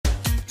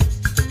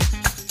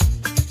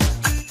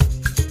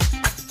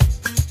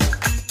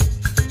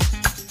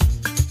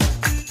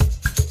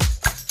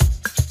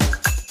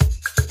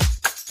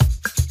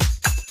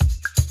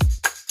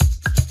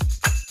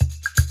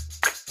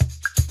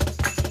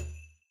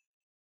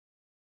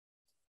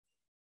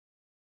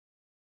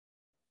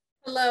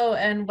Hello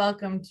and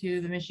welcome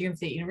to the Michigan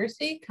State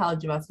University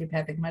College of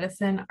Osteopathic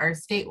Medicine, our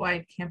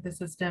statewide campus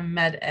system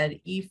Med-Ed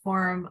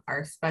e-forum,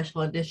 our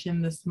special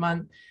edition this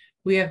month.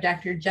 We have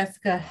Dr.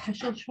 Jessica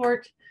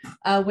Heschelshort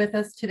with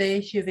us today.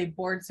 She is a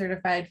board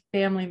certified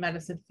family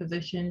medicine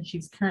physician.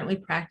 She's currently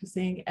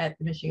practicing at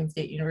the Michigan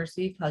State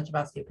University College of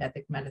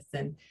Osteopathic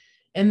Medicine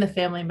in the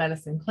family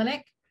medicine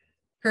clinic.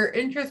 Her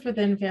interests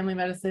within family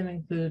medicine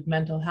include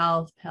mental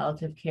health,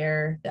 palliative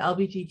care, the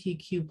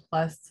LGBTQ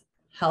plus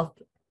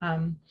health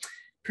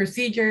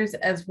procedures,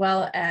 as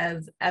well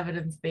as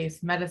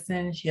evidence-based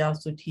medicine. She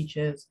also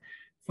teaches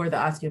for the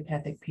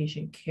osteopathic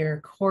patient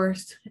care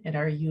course in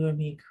our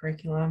UME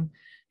curriculum.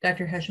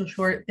 Dr.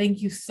 Heschelshort,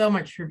 thank you so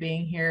much for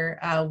being here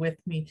with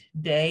me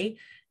today.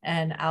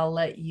 And I'll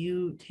let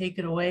you take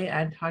it away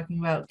on talking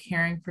about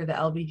caring for the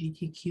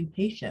LGBTQ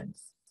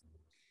patients.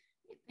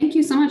 Thank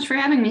you so much for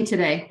having me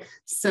today.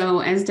 So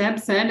as Deb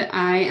said,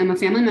 I am a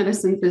family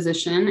medicine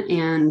physician,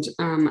 and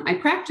I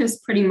practice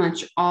pretty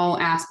much all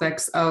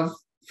aspects of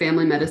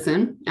family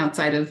medicine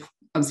outside of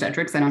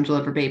obstetrics. I don't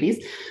deliver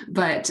babies,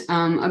 but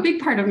a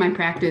big part of my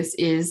practice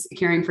is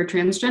caring for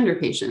transgender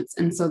patients.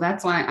 And so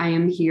that's why I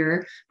am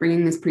here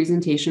bringing this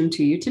presentation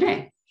to you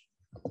today.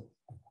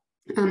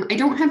 I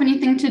don't have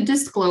anything to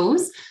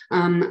disclose.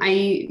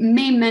 I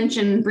may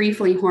mention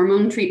briefly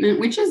hormone treatment,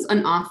 which is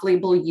an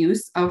off-label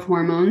use of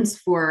hormones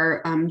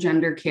for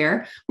gender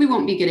care. We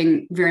won't be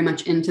getting very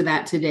much into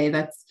that today.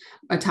 That's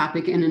a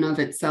topic in and of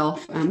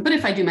itself. But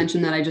if I do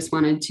mention that, I just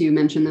wanted to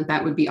mention that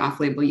that would be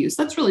off-label use.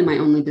 That's really my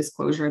only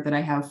disclosure that I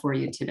have for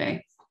you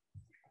today.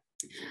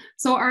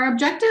 So our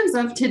objectives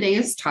of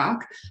today's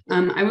talk,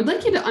 I would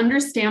like you to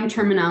understand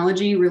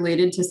terminology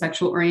related to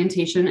sexual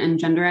orientation and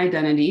gender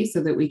identity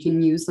so that we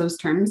can use those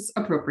terms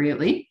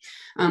appropriately.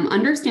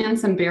 Understand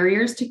some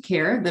barriers to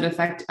care that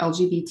affect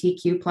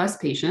LGBTQ plus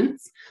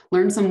patients.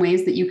 Learn some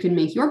ways that you can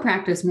make your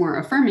practice more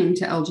affirming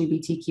to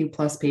LGBTQ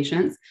plus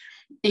patients,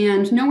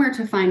 and know where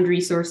to find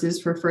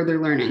resources for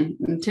further learning.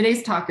 And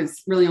today's talk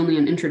is really only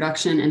an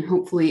introduction, and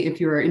hopefully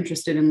if you are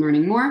interested in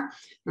learning more,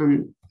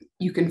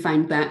 you can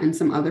find that in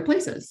some other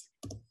places.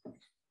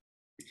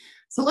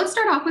 So let's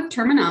start off with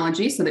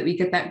terminology so that we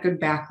get that good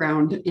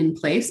background in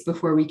place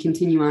before we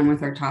continue on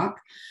with our talk.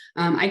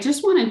 I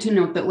just wanted to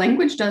note that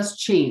language does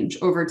change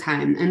over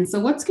time. And so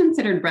what's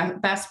considered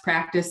best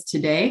practice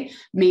today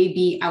may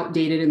be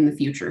outdated in the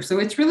future. So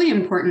it's really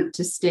important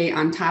to stay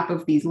on top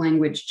of these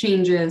language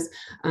changes,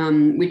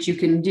 which you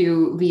can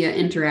do via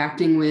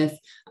interacting with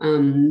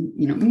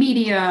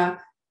media,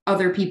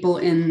 other people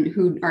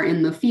who are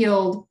in the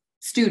field,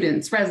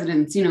 students,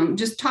 residents,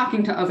 just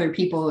talking to other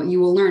people. You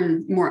will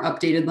learn more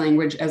updated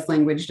language as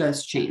language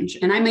does change.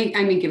 And I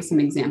may give some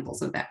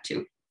examples of that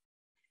too.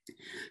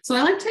 So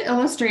I like to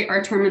illustrate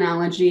our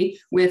terminology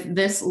with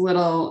this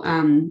little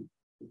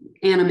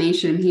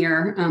animation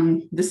here.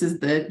 This is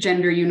the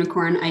gender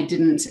unicorn. I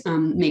didn't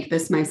make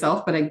this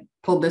myself, but I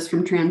pulled this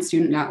from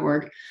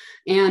transstudent.org.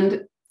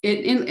 And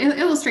it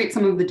illustrates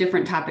some of the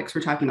different topics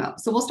we're talking about.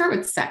 So we'll start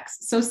with sex.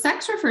 So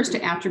sex refers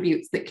to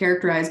attributes that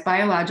characterize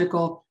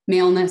biological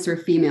maleness or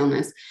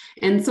femaleness.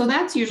 And so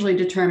that's usually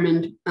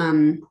determined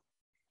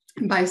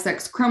by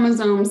sex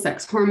chromosomes,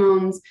 sex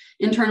hormones,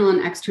 internal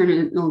and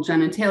external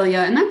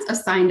genitalia, and that's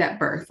assigned at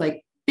birth.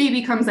 Like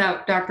baby comes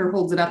out, doctor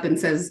holds it up and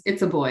says,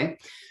 it's a boy.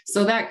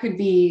 So that could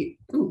be,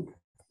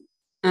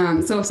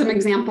 so some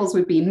examples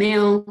would be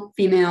male,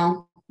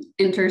 female,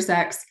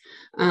 intersex.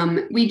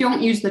 We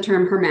don't use the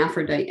term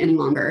hermaphrodite any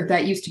longer.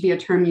 That used to be a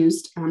term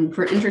used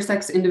for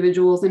intersex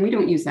individuals, and we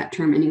don't use that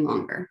term any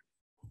longer.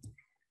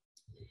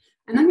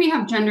 And then we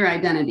have gender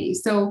identity.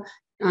 So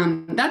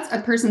that's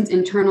a person's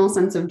internal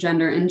sense of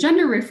gender, and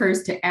gender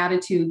refers to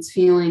attitudes,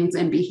 feelings,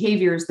 and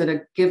behaviors that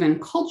a given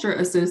culture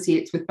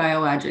associates with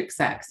biologic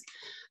sex.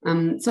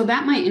 So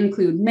that might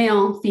include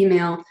male,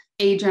 female,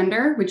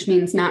 agender, which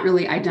means not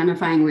really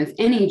identifying with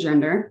any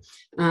gender,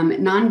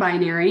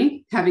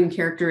 non-binary, having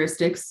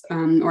characteristics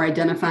or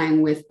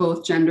identifying with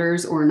both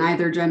genders or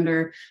neither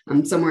gender,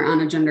 somewhere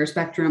on a gender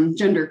spectrum,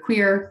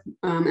 genderqueer,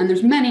 and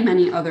there's many,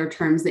 many other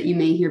terms that you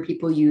may hear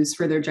people use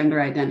for their gender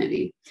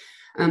identity.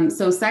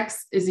 So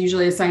sex is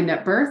usually assigned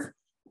at birth.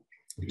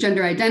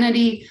 Gender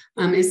identity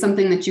is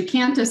something that you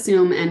can't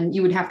assume, and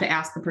you would have to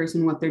ask the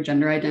person what their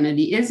gender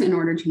identity is in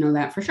order to know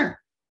that for sure.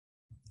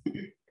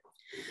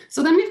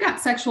 So then we've got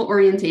sexual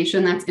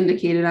orientation that's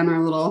indicated on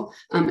our little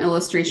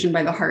illustration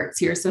by the hearts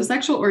here. So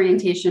sexual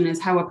orientation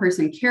is how a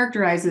person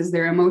characterizes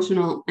their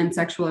emotional and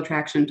sexual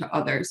attraction to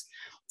others.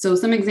 So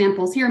some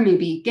examples here may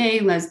be gay,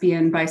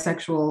 lesbian,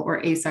 bisexual,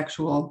 or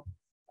asexual.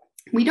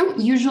 We don't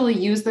usually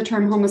use the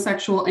term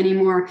homosexual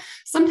anymore.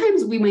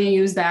 Sometimes we may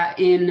use that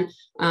in,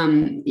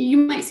 you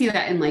might see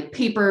that in like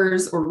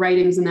papers or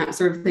writings and that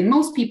sort of thing.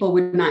 Most people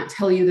would not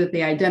tell you that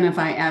they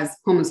identify as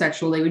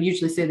homosexual. They would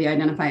usually say they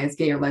identify as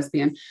gay or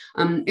lesbian.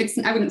 I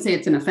wouldn't say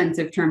it's an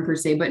offensive term per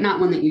se, but not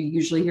one that you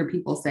usually hear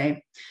people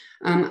say.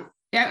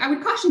 I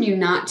would caution you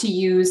not to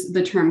use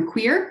the term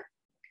queer.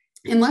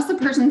 unless a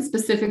person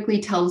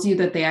specifically tells you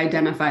that they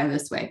identify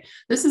this way.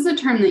 This is a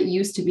term that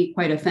used to be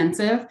quite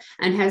offensive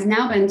and has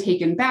now been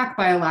taken back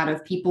by a lot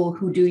of people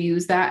who do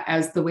use that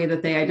as the way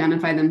that they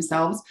identify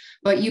themselves.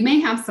 But you may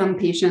have some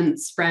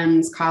patients,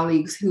 friends,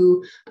 colleagues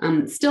who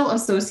still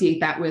associate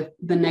that with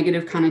the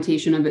negative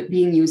connotation of it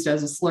being used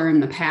as a slur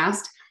in the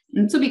past.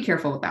 And so be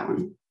careful with that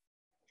one.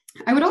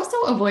 I would also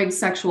avoid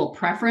sexual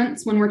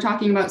preference when we're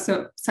talking about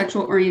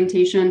sexual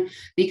orientation,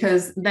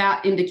 because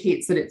that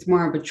indicates that it's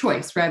more of a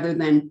choice rather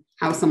than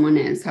how someone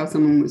is, how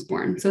someone was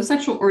born. So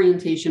sexual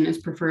orientation is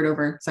preferred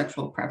over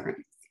sexual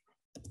preference.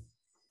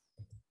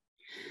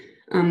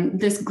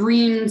 This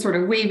green sort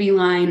of wavy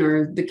line,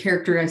 or the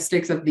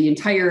characteristics of the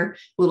entire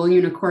little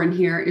unicorn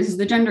here, is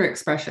the gender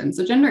expression.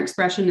 So gender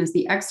expression is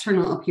the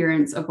external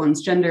appearance of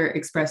one's gender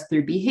expressed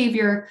through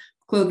behavior,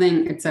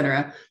 clothing,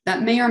 etc.,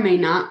 that may or may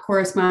not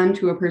correspond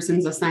to a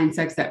person's assigned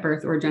sex at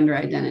birth or gender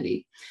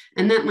identity.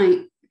 And that might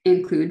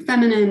include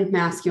feminine,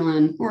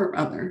 masculine, or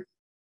other.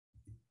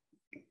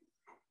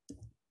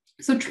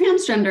 So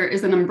transgender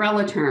is an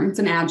umbrella term, it's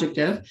an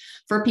adjective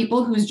for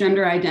people whose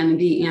gender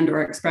identity and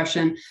or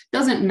expression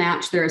doesn't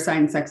match their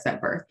assigned sex at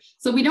birth.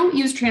 So we don't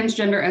use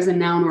transgender as a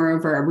noun or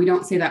a verb. We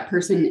don't say that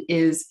person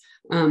is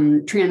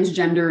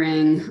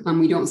transgendering.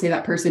 We don't say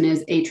that person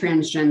is a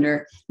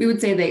transgender. We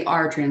would say they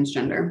are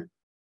transgender.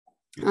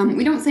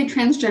 We don't say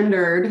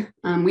transgendered.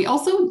 We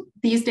also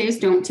these days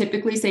don't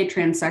typically say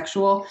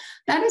transsexual.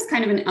 That is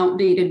kind of an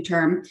outdated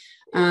term.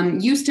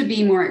 Used to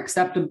be more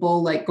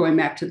acceptable, like going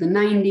back to the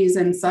 90s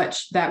and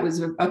such. That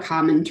was a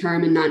common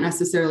term and not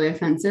necessarily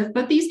offensive.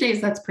 But these days,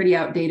 that's pretty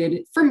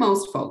outdated for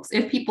most folks.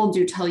 If people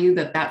do tell you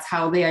that that's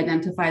how they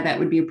identify, that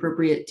would be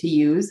appropriate to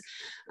use.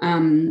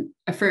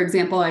 For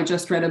example, I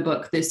just read a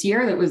book this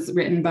year that was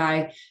written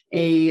by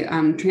a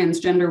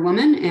transgender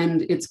woman,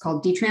 and it's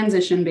called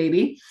Detransition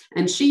Baby.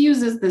 And she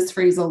uses this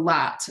phrase a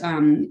lot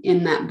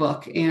in that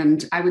book.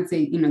 And I would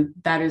say,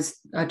 that is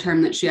a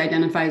term that she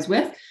identifies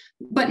with,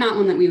 but not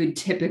one that we would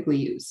typically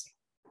use.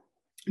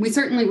 We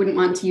certainly wouldn't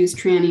want to use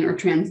tranny or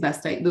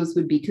transvestite. Those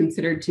would be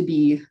considered to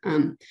be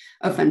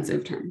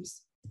offensive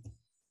terms.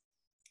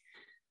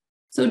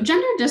 So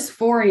gender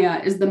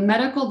dysphoria is the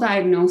medical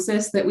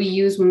diagnosis that we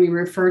use when we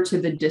refer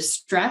to the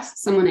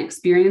distress someone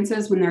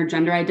experiences when their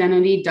gender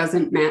identity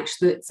doesn't match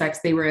the sex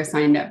they were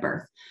assigned at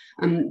birth.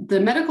 The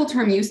medical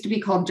term used to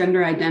be called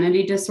gender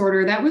identity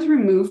disorder. That was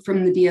removed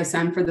from the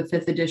DSM for the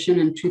 5th edition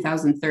in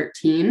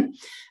 2013,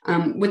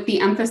 with the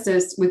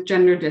emphasis with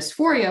gender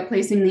dysphoria,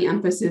 placing the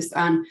emphasis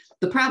on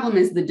the problem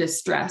is the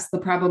distress. The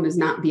problem is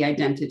not the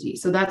identity.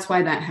 So that's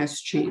why that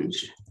has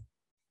changed.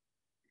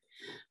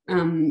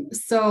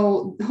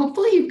 So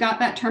hopefully you've got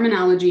that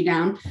terminology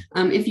down.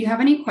 If you have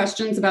any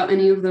questions about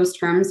any of those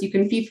terms, you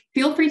can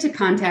feel free to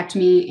contact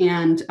me,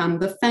 and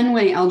the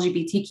Fenway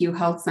LGBTQ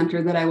Health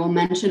Center that I will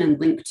mention and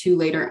link to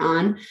later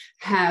on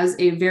has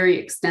a very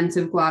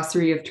extensive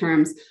glossary of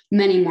terms,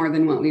 many more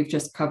than what we've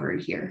just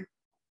covered here.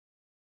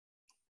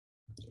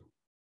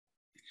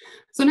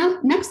 So now,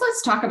 next,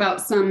 let's talk about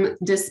some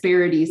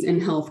disparities in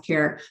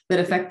healthcare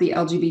that affect the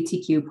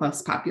LGBTQ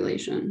plus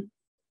population.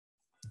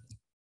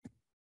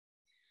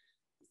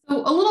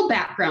 So a little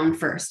background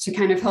first to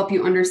kind of help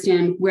you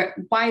understand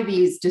why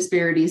these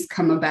disparities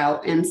come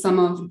about and some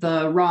of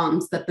the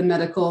wrongs that the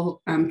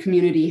medical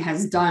community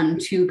has done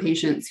to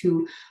patients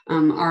who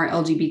are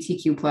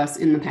LGBTQ plus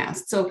in the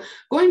past. So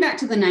going back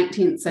to the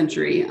 19th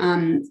century,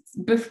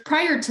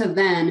 prior to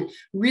then,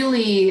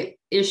 really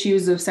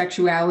issues of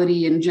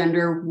sexuality and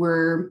gender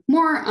were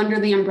more under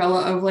the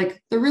umbrella of like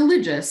the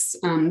religious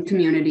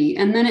community.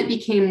 And then it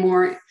became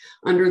more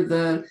under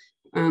the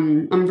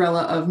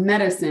umbrella of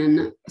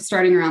medicine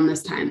starting around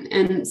this time.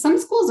 And some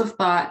schools of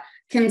thought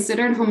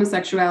considered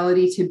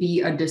homosexuality to be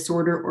a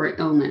disorder or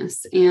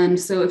illness. And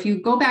so if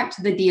you go back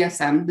to the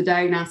DSM, the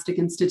Diagnostic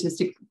and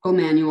Statistical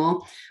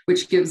Manual,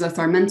 which gives us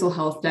our mental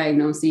health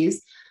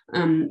diagnoses,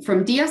 from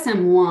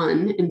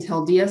DSM-1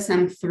 until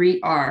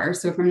DSM-3R,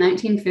 so from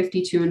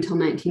 1952 until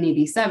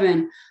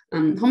 1987,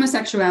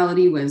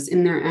 homosexuality was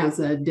in there as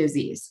a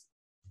disease.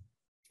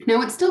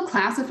 Now, it's still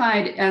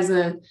classified as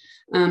a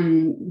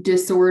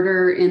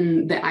disorder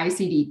in the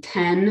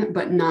ICD-10,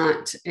 but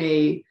not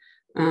a,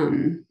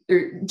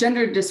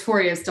 gender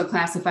dysphoria is still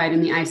classified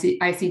in the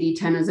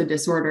ICD-10 as a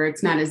disorder.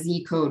 It's not a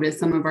Z code as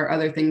some of our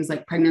other things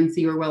like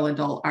pregnancy or well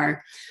adult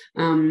are.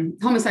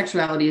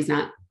 Homosexuality is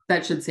not,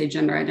 that should say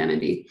gender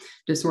identity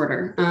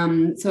disorder.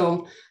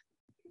 So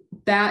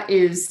that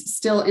is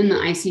still in the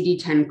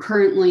ICD-10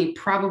 currently,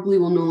 probably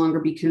will no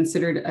longer be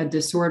considered a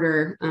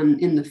disorder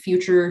in the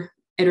future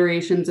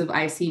iterations of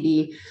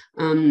ICD,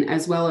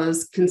 as well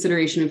as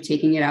consideration of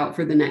taking it out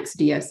for the next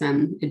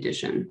DSM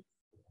edition.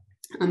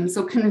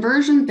 So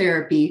conversion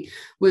therapy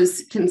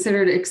was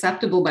considered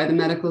acceptable by the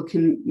medical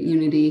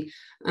community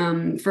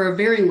for a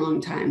very long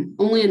time.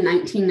 Only in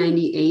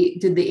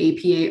 1998 did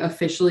the APA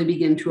officially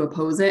begin to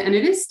oppose it, and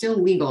it is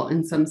still legal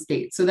in some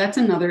states. So that's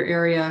another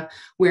area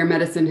where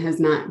medicine has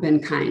not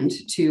been kind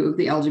to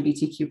the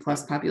LGBTQ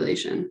plus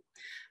population.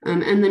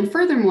 And then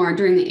furthermore,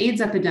 during the AIDS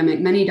epidemic,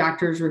 many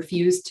doctors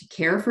refused to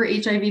care for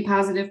HIV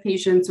positive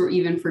patients or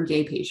even for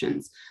gay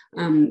patients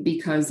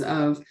because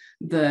of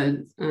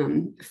the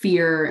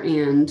fear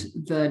and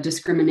the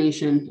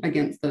discrimination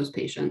against those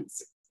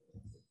patients.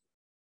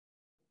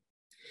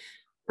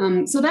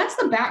 So that's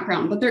the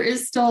background, but there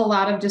is still a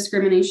lot of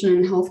discrimination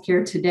in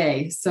healthcare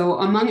today. So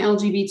among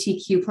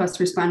LGBTQ plus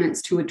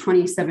respondents to a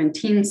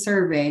 2017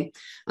 survey,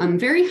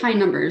 very high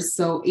numbers,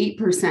 so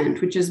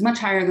 8%, which is much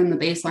higher than the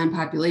baseline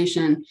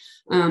population,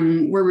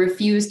 were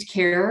refused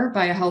care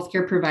by a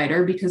healthcare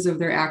provider because of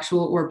their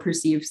actual or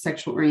perceived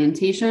sexual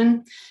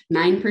orientation.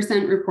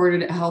 9%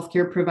 reported a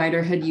healthcare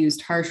provider had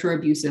used harsh or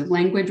abusive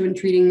language when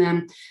treating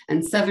them,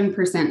 and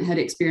 7% had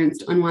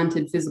experienced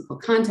unwanted physical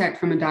contact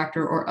from a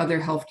doctor or other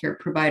healthcare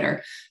provider,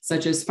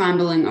 such as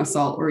fondling,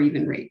 assault, or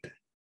even rape.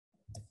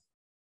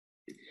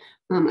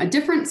 A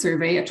different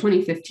survey, a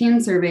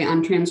 2015 survey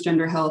on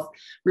transgender health,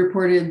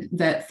 reported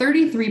that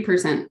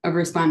 33% of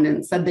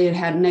respondents said they had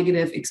had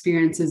negative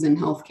experiences in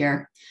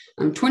healthcare.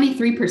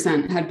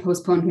 23% had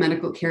postponed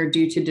medical care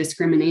due to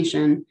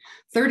discrimination.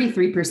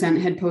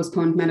 33% had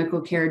postponed medical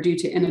care due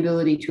to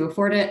inability to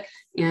afford it.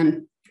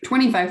 And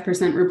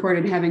 25%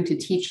 reported having to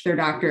teach their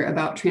doctor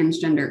about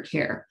transgender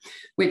care,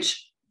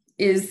 which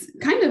is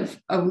kind of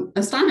an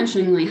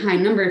astonishingly high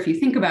number if you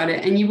think about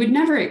it. And you would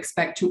never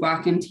expect to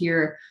walk into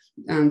your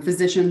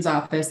physician's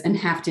office and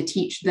have to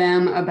teach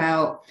them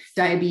about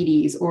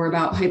diabetes or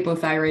about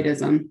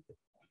hypothyroidism.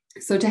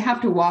 So to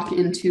have to walk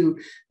into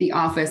the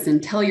office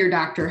and tell your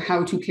doctor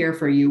how to care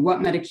for you,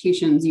 what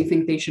medications you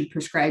think they should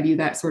prescribe you,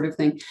 that sort of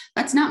thing,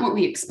 that's not what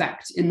we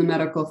expect in the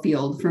medical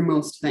field for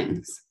most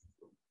things.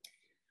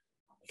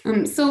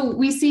 So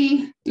we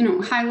see,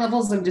 high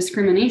levels of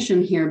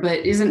discrimination here,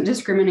 but isn't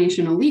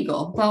discrimination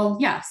illegal? Well,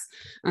 yes.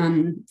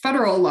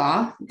 Federal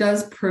law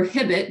does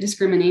prohibit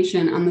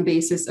discrimination on the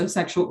basis of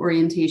sexual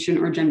orientation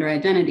or gender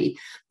identity.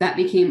 That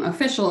became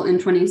official in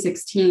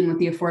 2016 with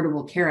the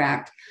Affordable Care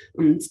Act,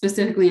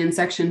 specifically in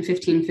Section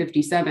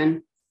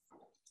 1557,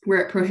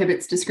 where it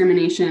prohibits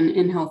discrimination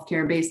in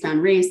healthcare based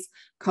on race,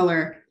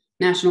 color,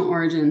 national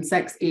origin,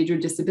 sex, age, or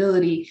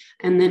disability.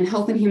 And then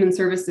Health and Human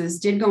Services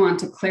did go on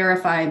to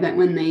clarify that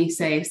when they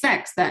say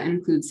sex, that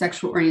includes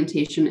sexual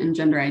orientation and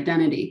gender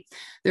identity.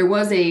 There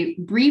was a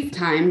brief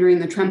time during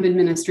the Trump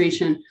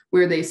administration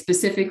where they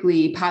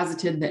specifically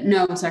posited that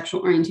no,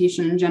 sexual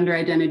orientation and gender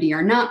identity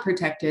are not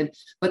protected,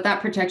 but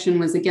that protection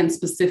was again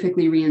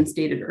specifically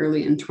reinstated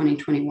early in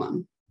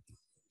 2021.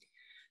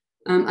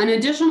 An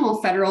additional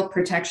federal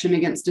protection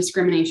against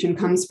discrimination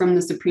comes from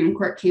the Supreme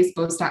Court case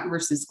Bostock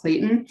versus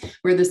Clayton,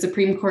 where the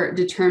Supreme Court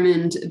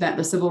determined that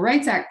the Civil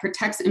Rights Act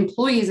protects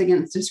employees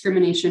against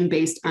discrimination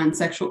based on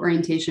sexual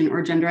orientation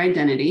or gender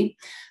identity,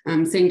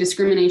 saying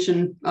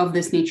discrimination of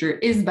this nature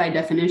is by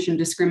definition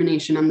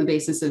discrimination on the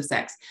basis of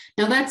sex.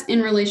 Now that's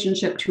in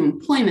relationship to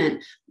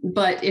employment,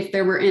 but if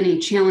there were any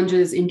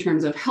challenges in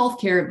terms of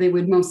healthcare, they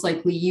would most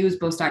likely use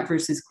Bostock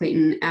versus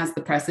Clayton as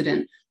the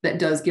precedent that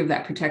does give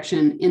that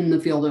protection in the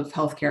field of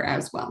healthcare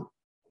as well.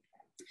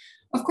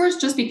 Of course,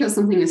 just because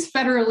something is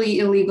federally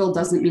illegal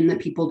doesn't mean that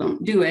people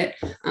don't do it,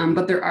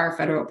 but there are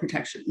federal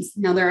protections.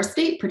 Now, there are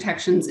state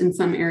protections in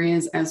some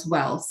areas as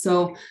well.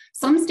 So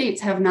some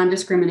states have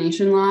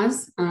non-discrimination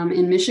laws.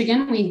 In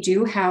Michigan, we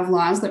do have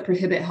laws that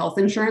prohibit health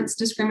insurance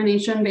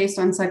discrimination based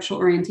on sexual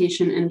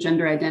orientation and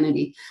gender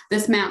identity.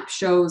 This map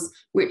shows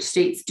which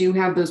states do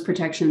have those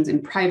protections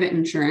in private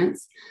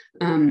insurance.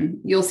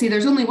 You'll see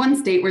there's only one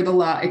state where the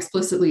law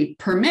explicitly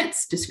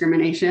permits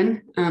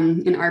discrimination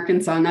in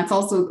Arkansas, and that's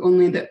also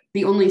only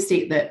the only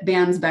state that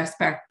bans best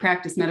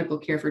practice medical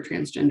care for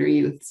transgender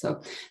youth.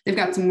 So they've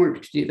got some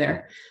work to do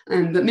there.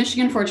 But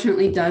Michigan,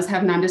 fortunately, does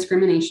have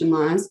non-discrimination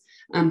laws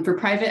for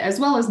private as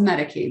well as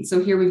Medicaid.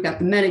 So here we've got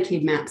the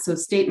Medicaid map. So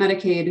state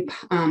Medicaid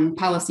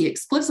policy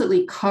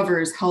explicitly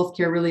covers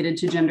healthcare related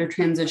to gender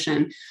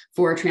transition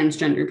for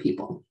transgender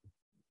people.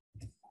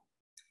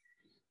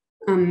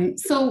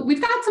 So we've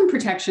got some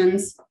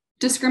protections.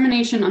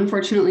 Discrimination,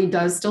 unfortunately,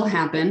 does still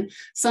happen.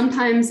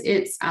 Sometimes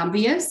it's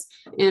obvious,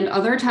 and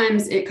other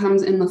times it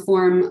comes in the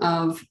form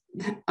of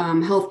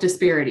health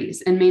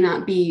disparities and may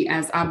not be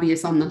as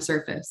obvious on the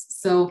surface.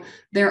 So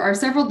there are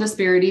several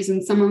disparities,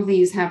 and some of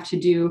these have to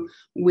do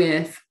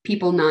with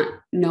people not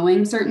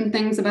knowing certain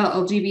things about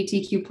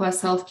LGBTQ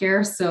plus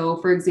healthcare. So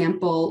for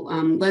example,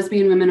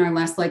 lesbian women are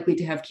less likely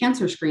to have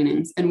cancer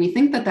screenings. And we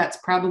think that that's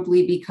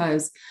probably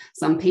because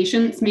some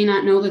patients may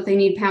not know that they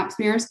need pap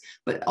smears,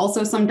 but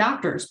also some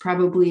doctors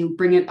probably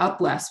bring it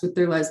up less with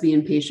their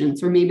lesbian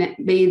patients, or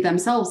may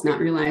themselves not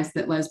realize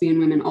that lesbian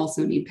women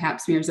also need pap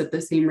smears at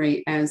the same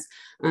rate as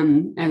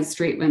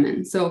straight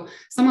women. So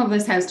some of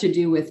this has to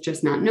do with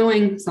just not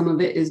knowing. Some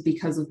of it is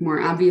because of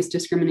more obvious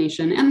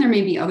discrimination, and there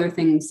may be other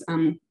things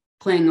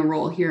playing a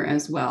role here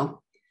as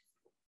well.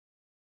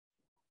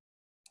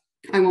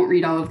 I won't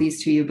read all of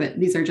these to you, but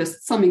these are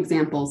just some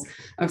examples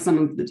of some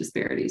of the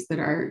disparities that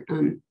are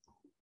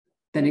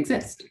that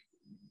exist.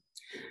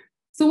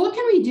 So what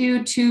can we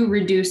do to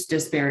reduce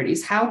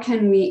disparities? How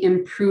can we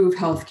improve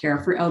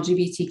healthcare for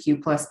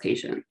LGBTQ plus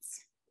patients?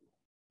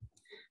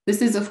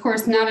 This is, of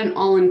course, not an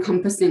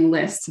all-encompassing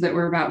list that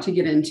we're about to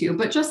get into,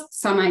 but just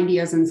some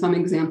ideas and some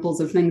examples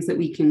of things that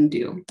we can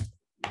do.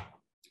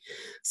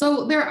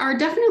 So there are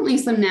definitely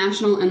some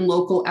national and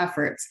local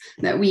efforts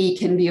that we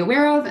can be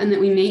aware of and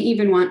that we may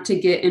even want to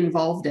get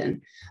involved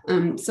in.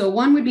 So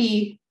one would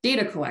be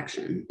data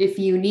collection. If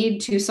you need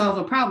to solve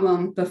a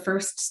problem, the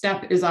first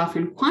step is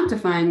often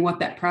quantifying what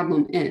that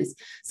problem is.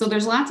 So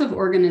there's lots of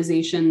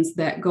organizations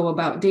that go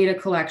about data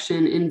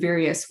collection in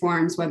various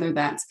forms, whether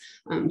that's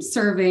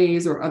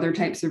surveys or other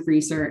types of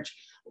research.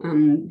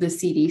 The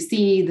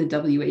CDC,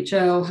 the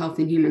WHO, Health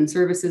and Human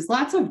Services,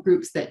 lots of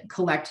groups that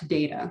collect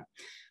data.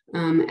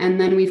 And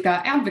then we've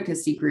got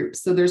advocacy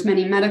groups. So there's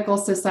many medical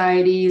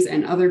societies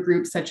and other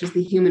groups such as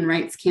the Human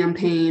Rights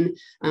Campaign,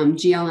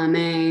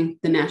 GLMA,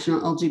 the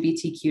National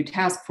LGBTQ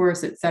Task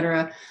Force, et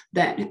cetera,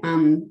 that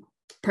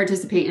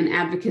participate in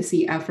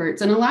advocacy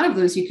efforts. And a lot of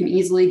those you can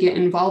easily get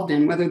involved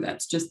in, whether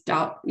that's just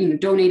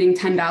donating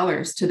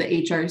 $10 to the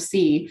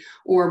HRC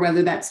or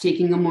whether that's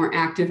taking a more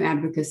active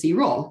advocacy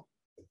role.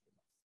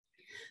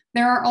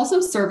 There are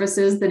also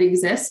services that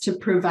exist to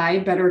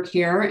provide better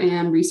care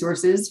and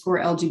resources for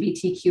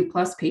LGBTQ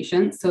plus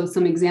patients. So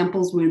some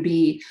examples would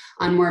be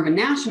on more of a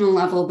national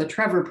level, the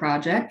Trevor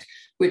Project,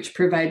 which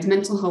provides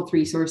mental health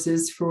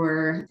resources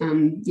for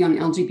young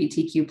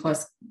LGBTQ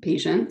plus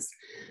patients.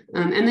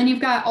 And then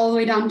you've got all the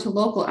way down to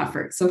local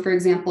efforts. So for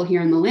example,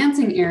 here in the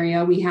Lansing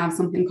area, we have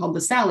something called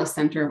the Salis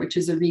Center, which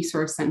is a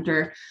resource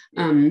center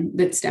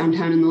that's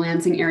downtown in the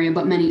Lansing area,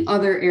 but many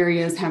other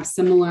areas have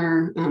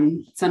similar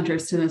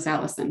centers to the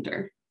Salis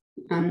Center.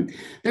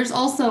 There's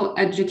also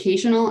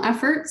educational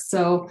efforts.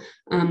 So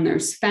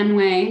there's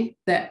Fenway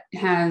that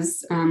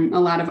has a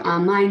lot of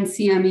online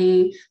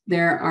CME.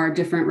 There are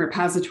different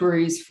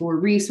repositories for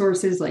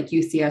resources like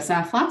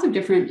UCSF, lots of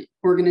different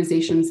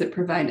organizations that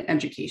provide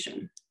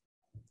education.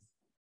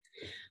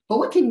 But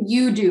what can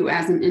you do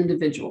as an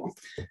individual?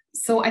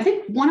 So I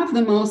think one of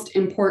the most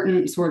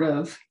important sort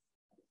of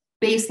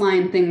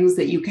baseline things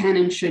that you can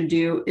and should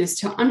do is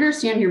to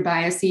understand your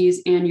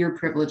biases and your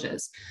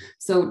privileges.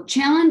 So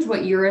challenge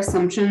what your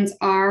assumptions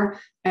are,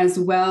 as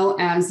well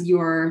as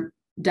your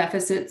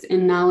deficits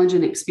in knowledge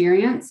and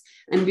experience,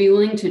 and be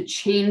willing to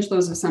change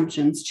those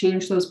assumptions,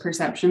 change those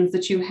perceptions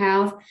that you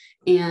have,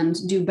 and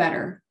do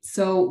better.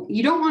 So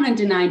you don't want to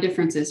deny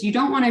differences. You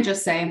don't want to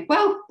just say,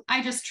 well,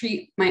 I just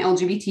treat my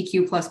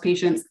LGBTQ plus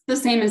patients the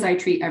same as I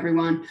treat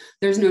everyone.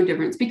 There's no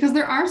difference, because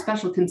there are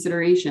special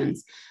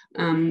considerations.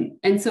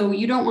 And so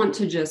you don't want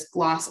to just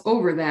gloss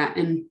over that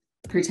and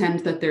pretend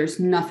that there's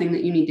nothing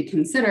that you need to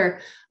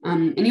consider.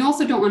 And you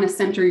also don't want to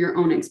center your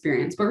own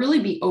experience, but really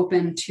be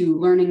open to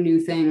learning new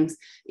things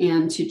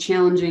and to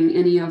challenging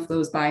any of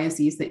those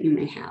biases that you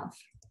may have.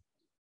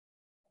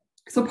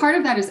 So part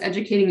of that is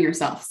educating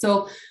yourself.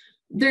 So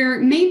there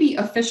may be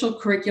official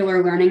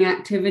curricular learning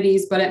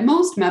activities, but at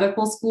most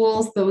medical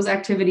schools, those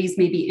activities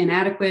may be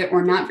inadequate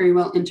or not very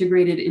well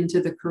integrated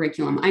into the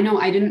curriculum. I know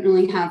I didn't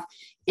really have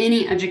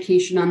any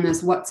education on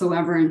this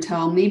whatsoever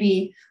until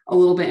maybe a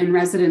little bit in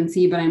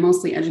residency, but I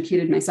mostly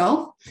educated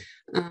myself.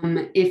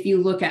 If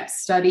you look at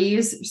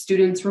studies,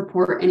 students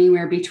report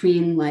anywhere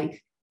between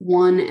like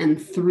 1 and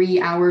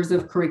 3 hours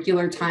of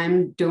curricular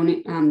time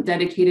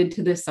dedicated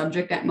to this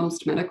subject at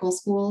most medical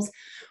schools.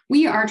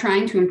 We are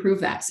trying to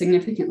improve that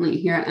significantly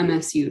here at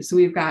MSU. So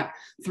we've got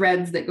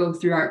threads that go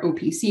through our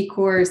OPC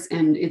course,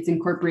 and it's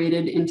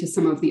incorporated into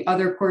some of the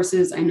other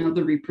courses. I know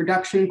the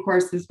reproduction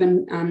course has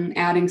been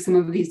adding some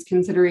of these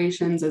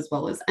considerations, as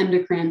well as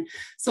endocrine.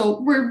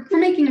 So we're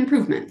making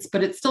improvements,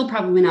 but it's still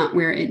probably not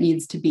where it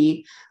needs to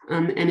be.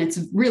 And it's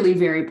really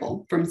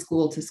variable from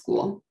school to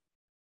school.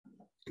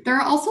 There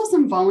are also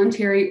some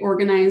voluntary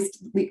organized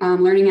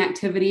learning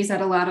activities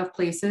at a lot of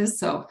places.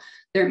 So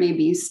there may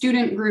be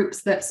student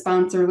groups that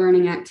sponsor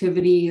learning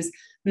activities,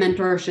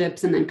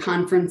 mentorships, and then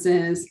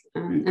conferences,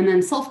 and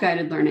then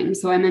self-guided learning.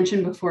 So I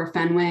mentioned before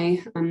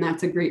Fenway,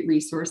 that's a great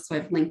resource. So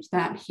I've linked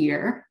that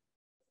here.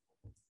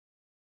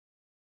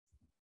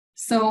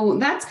 So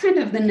that's kind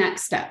of the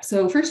next step.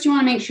 So first you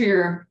want to make sure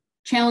you're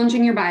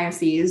challenging your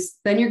biases,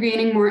 then you're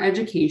gaining more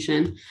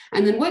education.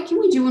 And then what can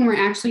we do when we're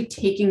actually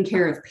taking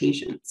care of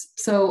patients?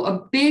 So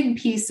a big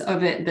piece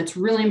of it that's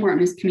really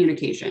important is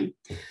communication.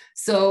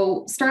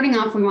 So starting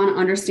off, we want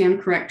to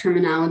understand correct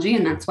terminology,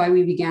 and that's why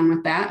we began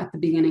with that at the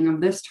beginning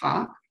of this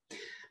talk.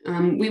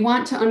 We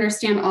want to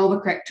understand all the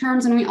correct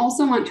terms, and we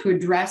also want to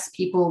address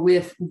people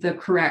with the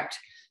correct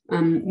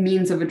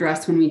means of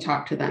address when we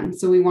talk to them.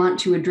 So we want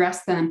to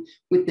address them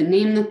with the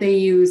name that they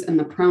use and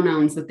the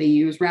pronouns that they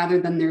use, rather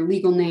than their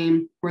legal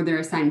name or their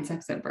assigned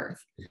sex at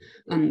birth.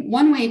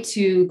 One way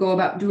to go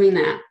about doing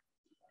that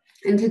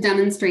and to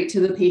demonstrate to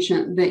the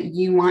patient that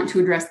you want to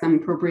address them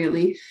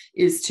appropriately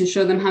is to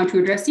show them how to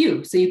address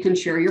you. So you can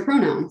share your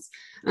pronouns.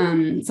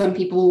 Some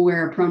people will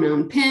wear a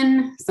pronoun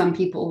pin. Some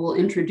people will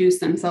introduce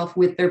themselves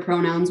with their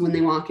pronouns when they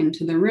walk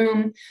into the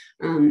room.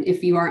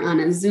 If you are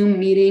on a Zoom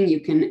meeting, you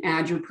can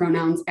add your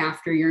pronouns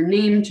after your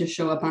name to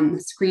show up on the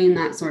screen,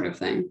 that sort of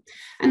thing.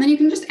 And then you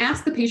can just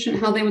ask the patient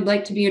how they would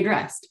like to be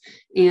addressed.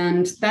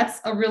 And that's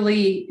a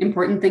really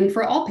important thing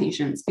for all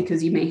patients,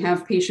 because you may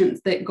have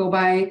patients that go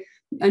by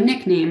a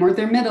nickname or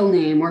their middle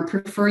name, or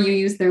prefer you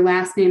use their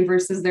last name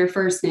versus their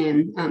first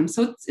name.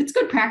 So it's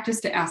good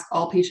practice to ask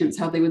all patients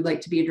how they would like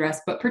to be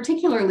addressed, but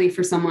particularly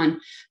for someone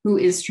who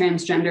is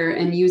transgender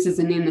and uses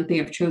a name that they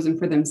have chosen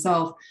for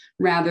themselves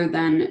rather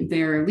than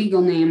their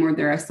legal name or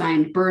their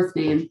assigned birth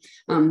name.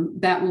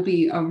 That will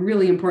be a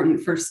really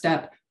important first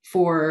step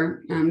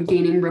for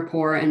gaining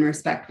rapport and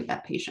respect with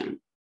that patient.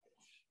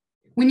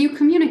 When you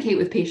communicate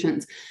with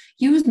patients,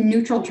 use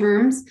neutral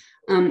terms,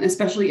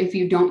 especially if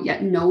you don't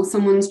yet know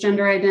someone's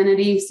gender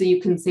identity. So you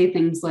can say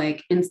things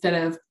like, instead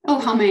of, "Oh,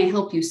 how may I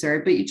help you,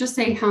 sir?" But you just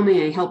say, "How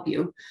may I help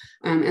you?"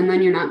 And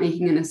then you're not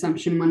making an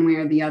assumption one way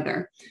or the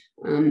other.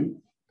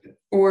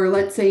 Or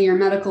let's say your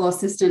medical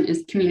assistant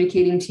is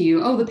communicating to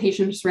you, "Oh, the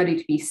patient's ready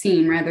to be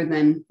seen," rather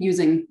than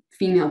using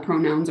female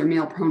pronouns or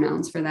male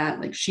pronouns for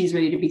that, like "she's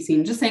ready to be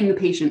seen," just saying the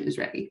patient is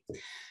ready.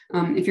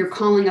 If you're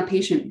calling a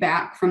patient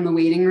back from the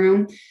waiting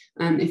room,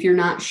 if you're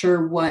not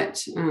sure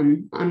what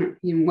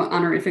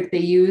honorific they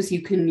use,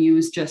 you can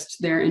use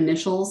just their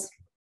initials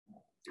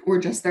or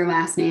just their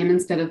last name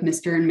instead of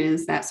Mr. and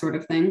Ms., that sort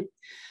of thing.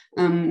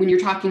 When you're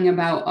talking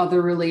about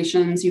other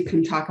relations, you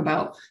can talk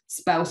about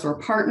spouse or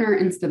partner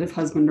instead of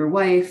husband or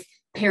wife,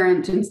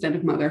 parent instead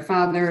of mother,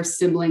 father,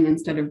 sibling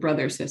instead of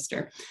brother,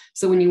 sister.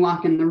 So when you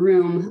walk in the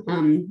room,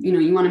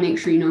 you want to make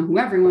sure you know who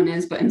everyone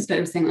is, but instead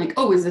of saying like,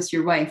 "Oh, is this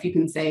your wife?" you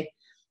can say,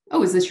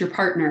 "Oh, is this your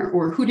partner?"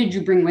 Or "Who did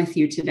you bring with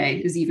you today?"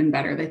 is even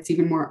better. That's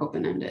even more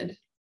open-ended.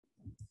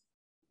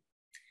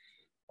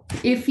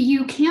 If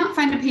you can't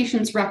find a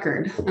patient's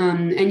record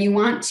and you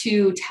want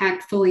to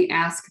tactfully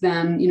ask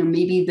them,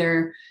 maybe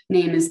their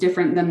name is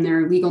different than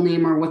their legal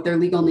name or what their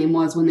legal name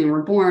was when they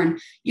were born,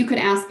 you could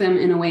ask them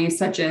in a way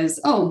such as,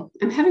 "Oh,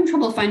 I'm having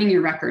trouble finding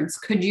your records.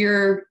 Could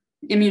your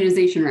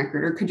immunization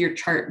record or could your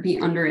chart be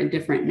under a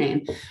different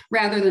name?"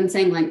 Rather than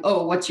saying like,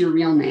 "Oh, what's your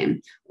real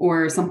name?"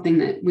 or something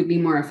that would be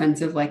more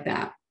offensive like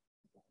that.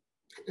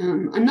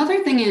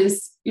 Another thing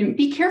is,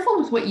 be careful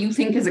with what you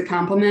think is a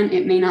compliment.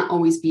 It may not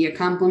always be a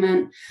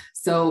compliment.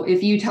 So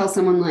if you tell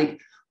someone like,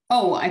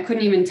 "Oh, I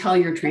couldn't even tell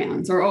you're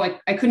trans," or "Oh,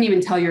 I couldn't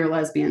even tell you're a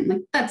lesbian,"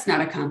 like that's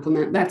not a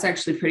compliment. That's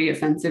actually pretty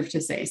offensive to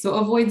say. So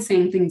avoid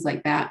saying things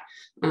like that.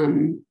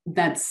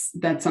 That's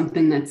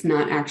something that's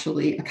not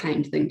actually a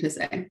kind thing to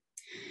say.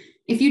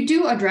 If you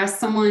do address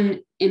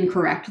someone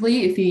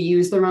incorrectly, if you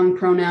use the wrong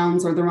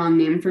pronouns or the wrong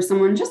name for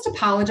someone, just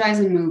apologize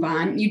and move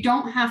on. You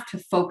don't have to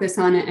focus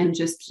on it and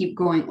just keep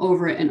going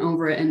over it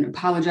and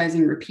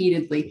apologizing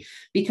repeatedly,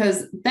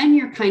 because then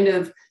you're kind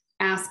of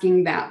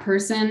asking that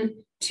person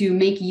to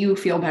make you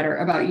feel better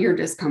about your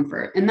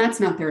discomfort. And that's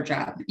not their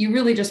job. You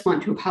really just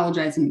want to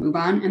apologize and move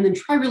on, and then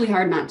try really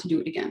hard not to do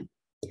it again.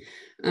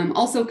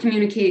 Also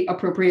communicate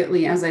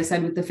appropriately, as I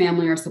said, with the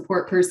family or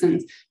support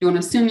persons. Don't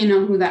assume you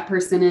know who that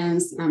person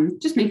is.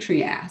 Just make sure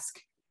you ask.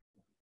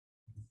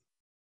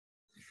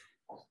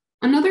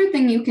 Another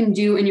thing you can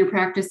do in your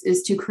practice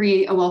is to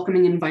create a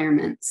welcoming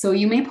environment. So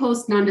you may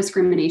post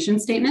non-discrimination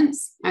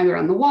statements either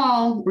on the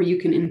wall, or you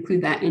can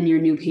include that in your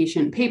new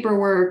patient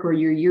paperwork or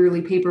your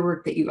yearly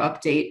paperwork that you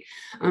update.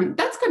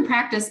 That's good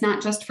practice,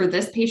 not just for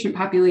this patient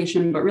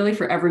population, but really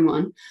for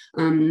everyone.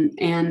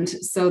 And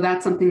so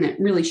that's something that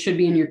really should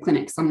be in your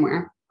clinic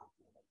somewhere.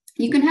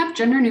 You can have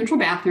gender neutral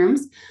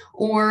bathrooms,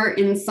 or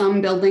in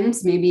some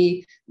buildings,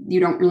 maybe you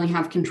don't really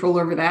have control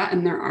over that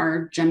and there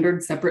are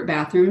gendered separate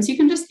bathrooms. You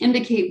can just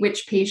indicate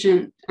which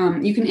patient,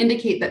 you can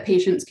indicate that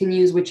patients can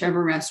use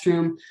whichever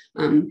restroom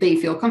they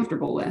feel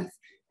comfortable with.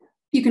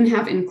 You can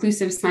have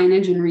inclusive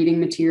signage and reading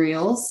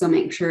materials. So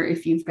make sure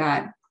if you've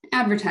got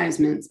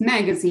advertisements,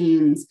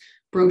 magazines,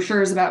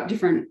 brochures about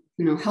different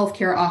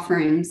healthcare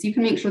offerings, you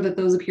can make sure that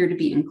those appear to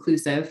be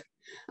inclusive.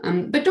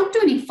 But don't do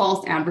any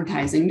false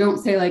advertising. Don't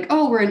say like,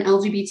 "Oh, we're an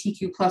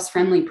LGBTQ plus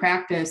friendly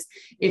practice,"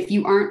 if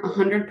you aren't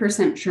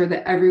 100% sure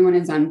that everyone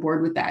is on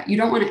board with that. You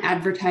don't want to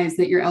advertise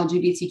that you're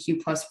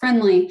LGBTQ plus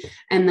friendly,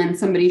 and then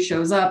somebody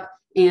shows up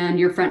and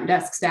your front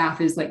desk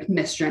staff is like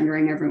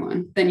misgendering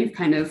everyone. Then you've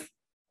kind of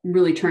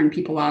really turned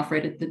people off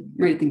right at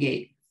the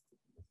gate.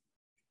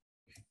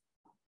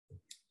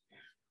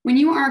 When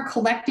you are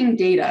collecting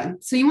data,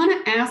 so you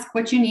want to ask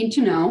what you need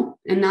to know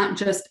and not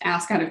just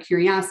ask out of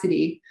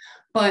curiosity,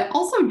 but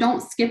also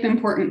don't skip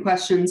important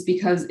questions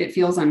because it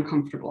feels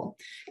uncomfortable.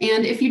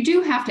 And if you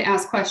do have to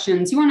ask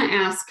questions, you want to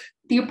ask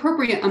the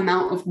appropriate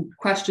amount of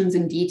questions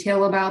in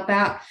detail about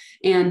that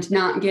and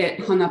not get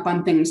hung up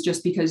on things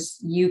just because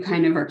you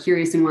kind of are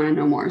curious and want to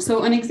know more.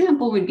 So an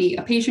example would be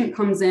a patient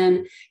comes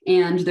in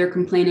and they're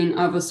complaining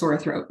of a sore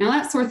throat. Now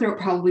that sore throat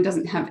probably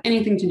doesn't have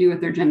anything to do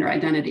with their gender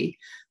identity.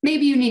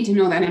 Maybe you need to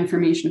know that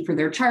information for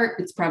their chart.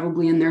 It's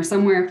probably in there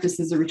somewhere if this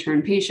is a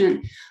return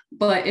patient.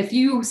 But if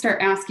you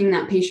start asking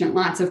that patient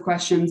lots of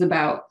questions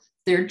about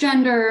their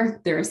gender,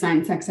 their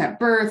assigned sex at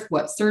birth,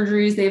 what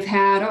surgeries they've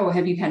had, "Oh,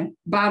 have you had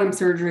bottom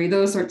surgery?"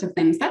 those sorts of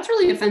things, that's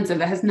really offensive.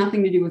 That has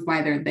nothing to do with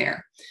why they're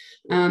there.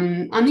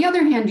 On the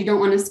other hand, you don't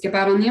want to skip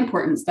out on the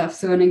important stuff.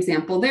 So an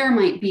example there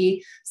might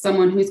be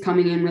someone who's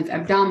coming in with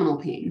abdominal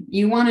pain.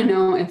 You want to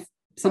know if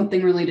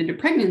something related to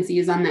pregnancy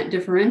is on that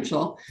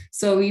differential.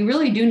 So you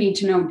really do need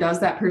to know, does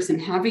that person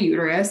have a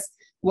uterus?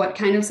 What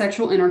kind of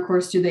sexual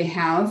intercourse do they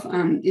have?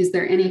 Is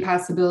there any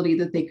possibility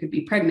that they could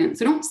be pregnant?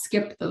 So don't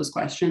skip those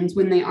questions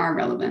when they are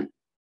relevant.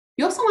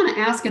 You also want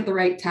to ask at the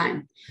right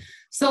time.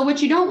 So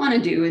what you don't want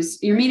to do is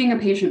you're meeting a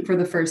patient for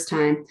the first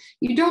time.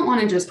 You don't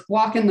want to just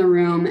walk in the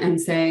room and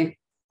say,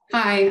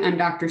 "Hi, I'm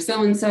Dr.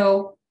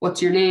 So-and-so.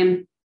 What's your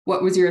name?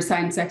 What was your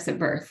assigned sex at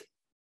birth?"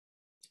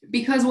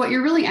 Because what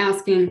you're really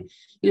asking,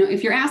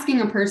 if you're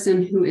asking a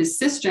person who is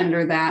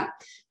cisgender that,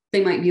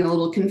 they might be a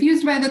little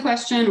confused by the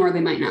question, or they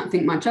might not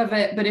think much of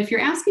it. But if you're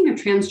asking a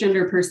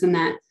transgender person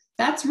that,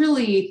 that's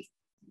really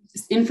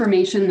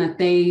information that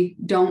they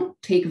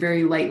don't take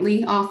very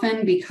lightly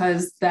often,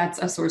 because that's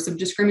a source of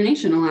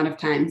discrimination a lot of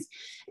times.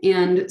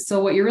 And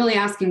so what you're really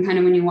asking kind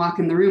of when you walk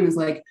in the room is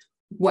like,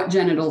 what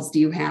genitals do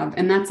you have?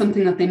 And that's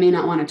something that they may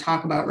not want to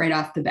talk about right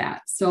off the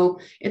bat. So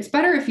it's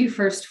better if you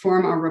first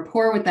form a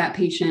rapport with that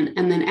patient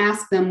and then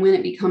ask them when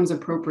it becomes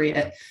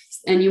appropriate.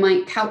 And you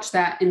might couch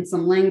that in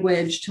some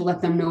language to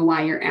let them know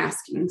why you're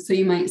asking. So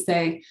you might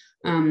say,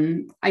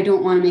 I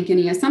don't want to make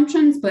any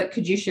assumptions, but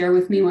could you share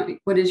with me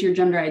what is your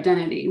gender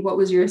identity? What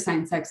was your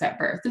assigned sex at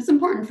birth? It's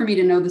important for me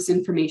to know this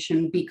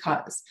information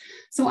because.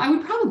 So I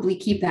would probably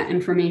keep that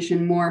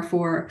information more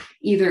for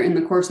either in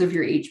the course of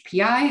your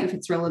HPI, if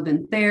it's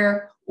relevant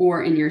there,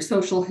 or in your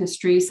social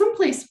history,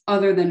 someplace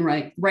other than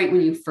right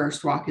when you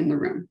first walk in the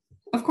room.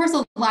 Of course,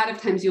 a lot of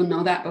times you'll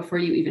know that before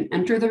you even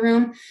enter the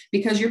room,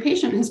 because your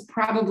patient has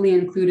probably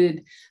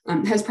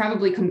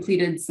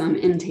completed some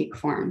intake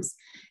forms.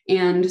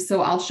 And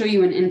so I'll show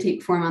you an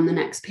intake form on the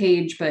next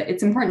page, but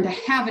it's important to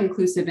have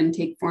inclusive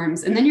intake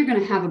forms, and then you're going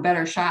to have a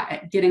better shot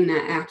at getting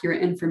that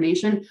accurate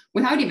information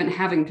without even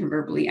having to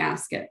verbally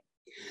ask it.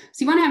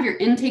 So you want to have your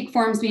intake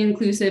forms be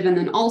inclusive, and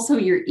then also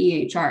your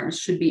EHRs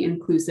should be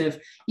inclusive.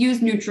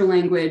 Use neutral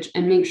language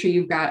and make sure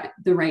you've got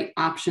the right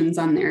options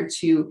on there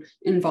to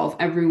involve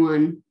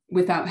everyone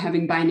without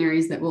having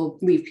binaries that will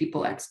leave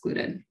people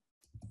excluded.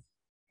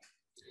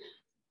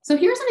 So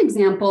here's an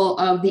example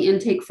of the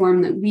intake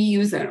form that we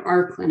use at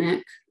our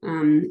clinic.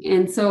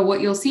 And so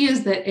what you'll see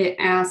is that it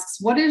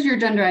asks, what is your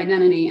gender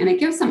identity? And it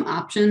gives some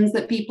options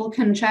that people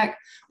can check,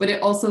 but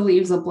it also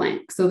leaves a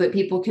blank so that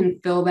people can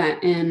fill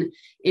that in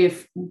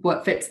if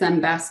what fits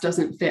them best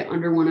doesn't fit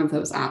under one of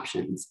those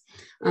options.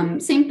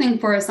 Same thing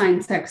for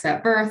assigned sex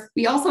at birth.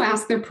 We also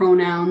ask their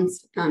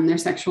pronouns, their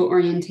sexual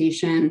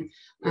orientation,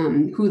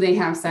 who they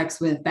have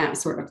sex with, that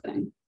sort of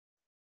thing.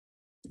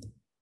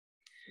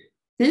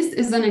 This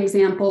is an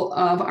example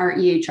of our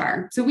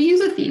EHR. So we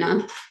use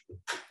Athena.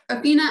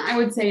 Athena, I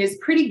would say, is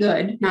pretty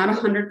good, not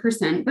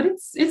 100%, but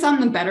it's on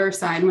the better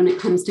side when it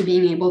comes to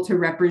being able to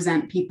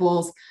represent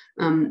people's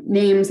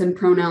names and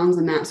pronouns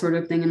and that sort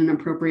of thing in an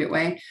appropriate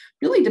way.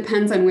 Really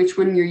depends on which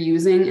one you're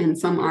using, and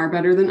some are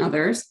better than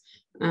others.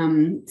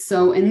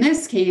 So in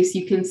this case,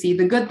 you can see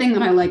the good thing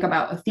that I like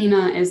about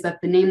Athena is that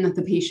the name that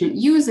the patient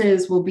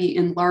uses will be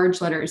in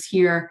large letters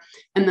here,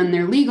 and then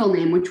their legal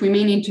name, which we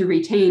may need to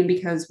retain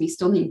because we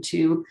still need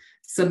to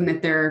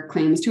submit their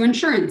claims to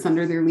insurance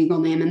under their legal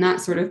name and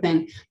that sort of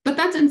thing. But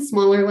that's in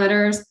smaller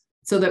letters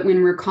so that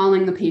when we're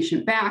calling the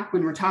patient back,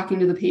 when we're talking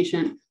to the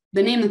patient,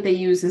 the name that they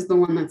use is the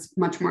one that's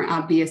much more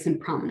obvious and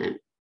prominent.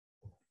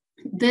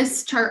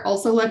 This chart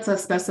also lets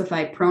us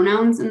specify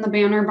pronouns in the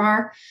banner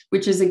bar,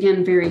 which is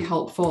again very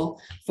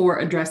helpful for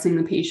addressing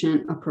the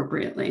patient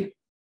appropriately.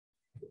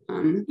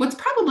 What's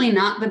probably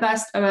not the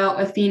best about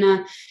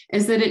Athena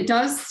is that it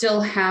does still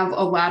have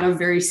a lot of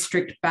very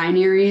strict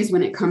binaries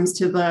when it comes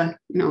to the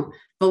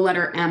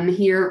letter M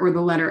here or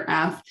the letter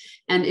F,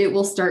 and it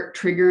will start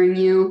triggering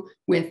you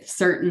with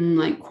certain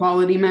like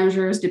quality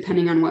measures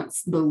depending on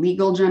what's the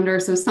legal gender.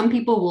 So some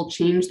people will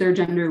change their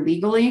gender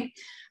legally.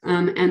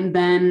 And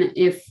then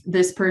if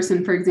this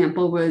person, for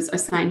example, was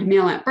assigned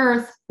male at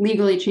birth,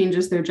 legally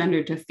changes their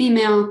gender to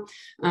female,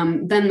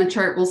 then the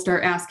chart will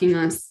start asking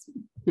us,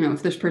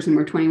 if this person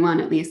were 21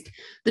 at least,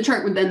 the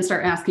chart would then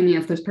start asking me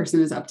if this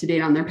person is up to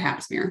date on their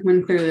pap smear,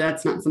 when clearly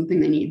that's not something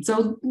they need.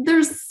 So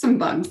there's some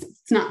bugs.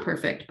 It's not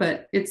perfect,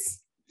 but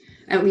it's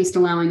at least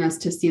allowing us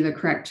to see the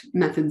correct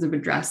methods of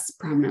address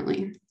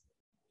prominently.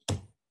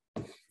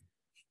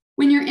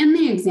 When you're in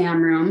the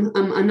exam room,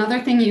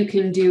 another thing you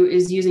can do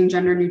is using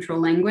gender neutral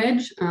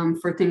language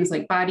for things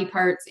like body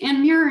parts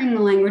and mirroring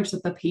the language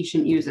that the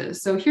patient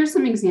uses. So here's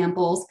some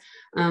examples,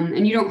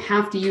 and you don't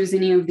have to use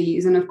any of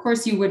these. And of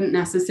course, you wouldn't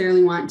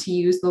necessarily want to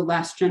use the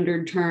less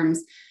gendered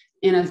terms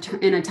in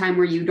a time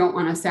where you don't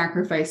want to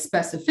sacrifice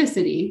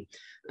specificity.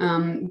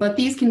 But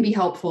these can be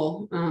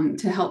helpful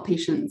to help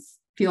patients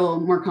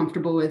feel more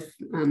comfortable with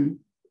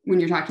when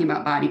you're talking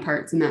about body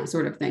parts and that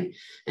sort of thing.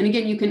 And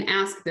again, you can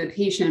ask the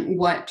patient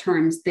what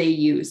terms they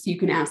use. You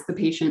can ask the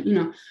patient,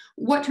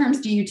 what terms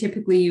do you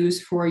typically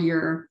use for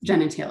your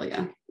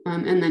genitalia?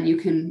 And then you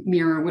can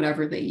mirror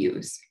whatever they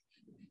use.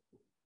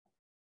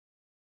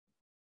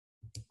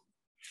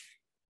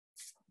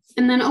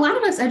 And then a lot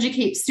of us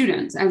educate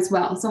students as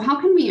well. So how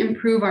can we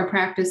improve our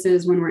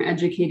practices when we're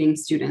educating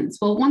students?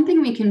 Well, one thing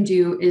we can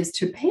do is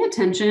to pay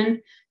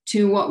attention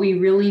to what we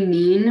really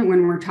mean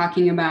when we're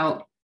talking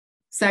about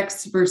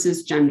sex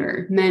versus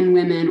gender, men,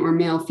 women, or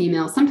male,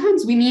 female.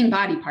 Sometimes we mean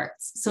body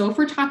parts. So if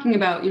we're talking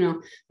about,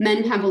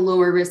 men have a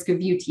lower risk of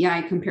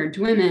UTI compared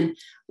to women,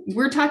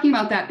 we're talking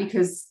about that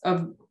because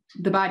of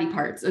the body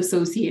parts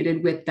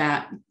associated with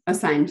that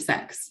assigned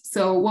sex.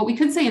 So what we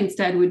could say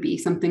instead would be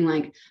something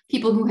like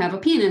people who have a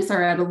penis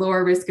are at a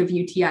lower risk of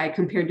UTI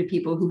compared to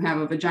people who have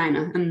a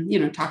vagina,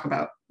 and, talk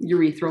about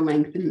urethral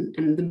length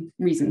and the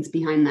reasons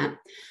behind that.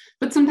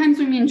 But sometimes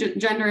we mean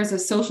gender as a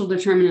social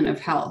determinant of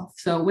health.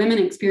 So women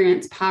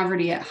experience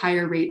poverty at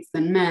higher rates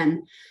than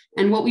men.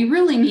 And what we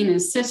really mean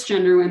is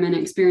cisgender women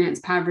experience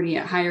poverty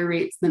at higher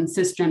rates than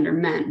cisgender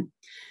men.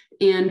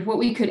 And what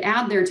we could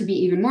add there to be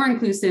even more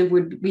inclusive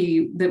would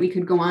be that we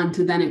could go on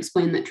to then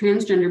explain that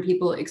transgender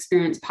people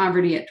experience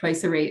poverty at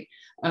twice the rate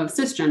of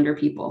cisgender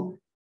people.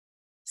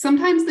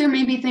 Sometimes there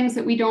may be things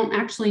that we don't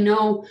actually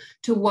know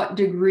to what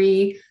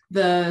degree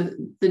the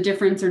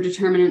difference or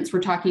determinants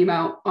we're talking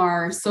about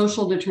are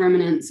social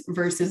determinants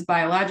versus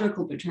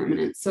biological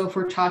determinants. So if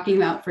we're talking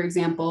about, for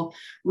example,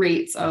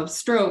 rates of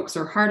strokes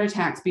or heart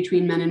attacks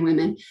between men and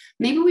women,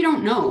 maybe we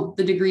don't know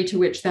the degree to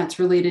which that's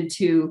related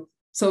to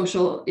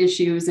social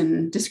issues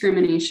and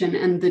discrimination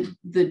and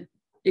the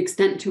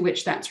extent to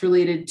which that's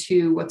related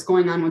to what's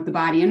going on with the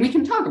body. And we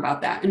can talk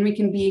about that, and we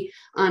can be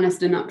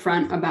honest and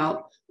upfront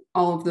about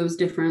all of those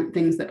different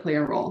things that play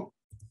a role.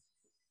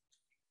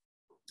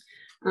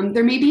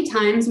 There may be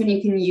times when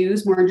you can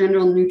use more gender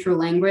neutral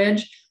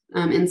language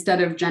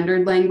instead of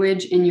gendered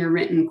language in your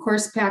written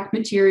course pack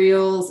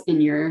materials, in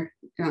your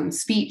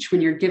speech,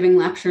 when you're giving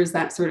lectures,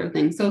 that sort of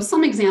thing. So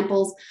some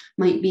examples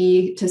might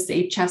be to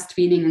say chest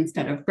feeding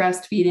instead of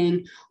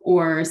breastfeeding,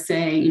 or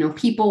say,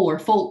 people or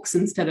folks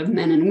instead of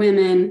men and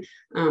women.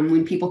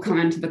 When people come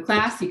into the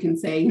class, you can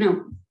say,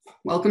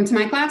 welcome to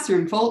my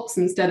classroom, folks,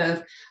 instead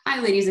of,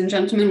 hi, ladies and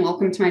gentlemen,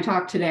 welcome to my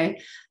talk today,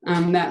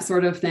 that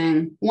sort of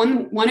thing.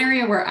 One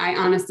area where I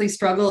honestly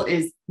struggle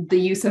is the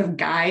use of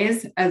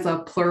guys as a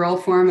plural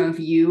form of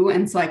you.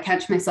 And so I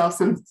catch myself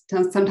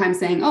sometimes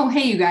saying, oh,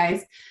 hey, you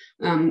guys,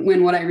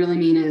 when what I really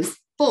mean is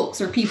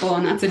folks or people,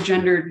 and that's a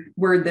gendered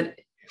word that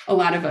a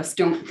lot of us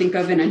don't think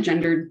of in a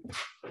gendered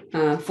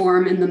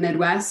form in the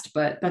Midwest,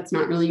 but that's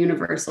not really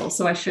universal.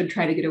 So I should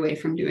try to get away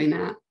from doing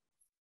that.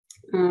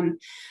 And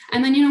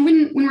then,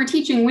 when we're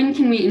teaching, when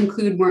can we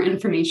include more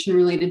information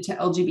related to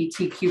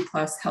LGBTQ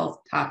plus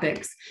health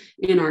topics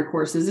in our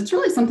courses? It's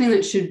really something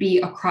that should be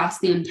across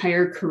the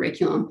entire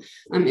curriculum.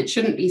 It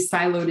shouldn't be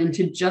siloed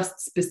into just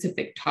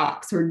specific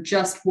talks or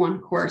just one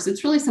course.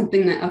 It's really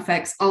something that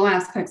affects all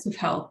aspects of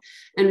health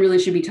and really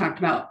should be talked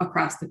about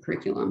across the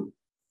curriculum.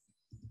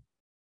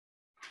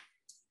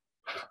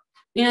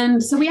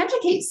 And so we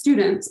educate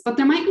students, but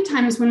there might be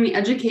times when we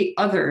educate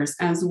others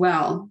as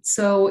well.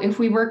 So if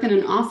we work in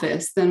an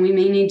office, then we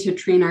may need to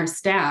train our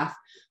staff,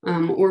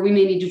 or we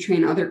may need to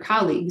train other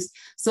colleagues.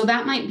 So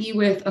that might be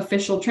with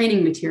official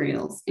training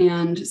materials.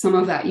 And some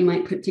of that you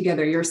might put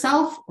together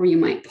yourself, or you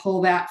might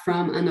pull that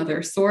from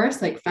another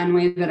source, like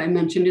Fenway that I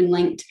mentioned and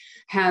linked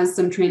has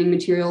some training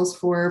materials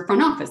for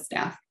front office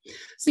staff.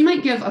 So you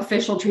might give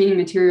official training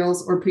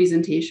materials or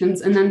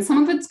presentations, and then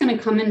some of it's going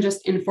to come in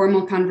just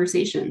informal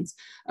conversations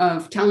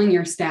of telling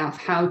your staff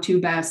how to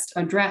best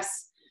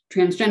address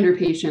transgender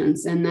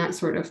patients and that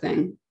sort of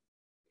thing.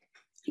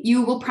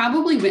 You will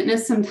probably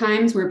witness some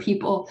times where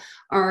people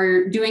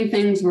are doing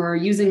things or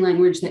using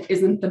language that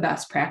isn't the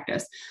best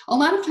practice. A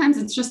lot of times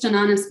it's just an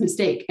honest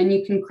mistake, and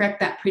you can correct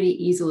that pretty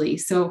easily.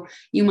 So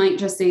you might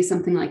just say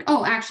something like,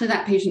 oh, actually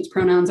that patient's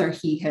pronouns are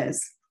he,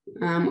 his.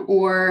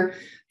 Or,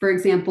 for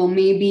example,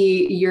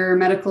 maybe your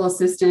medical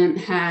assistant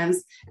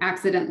has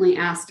accidentally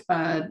asked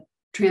a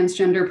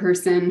transgender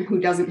person who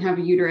doesn't have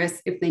a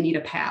uterus if they need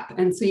a PAP.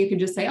 And so you could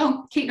just say,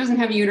 oh, Kate doesn't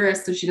have a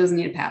uterus, so she doesn't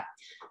need a PAP.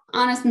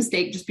 Honest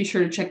mistake, just be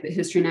sure to check the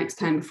history next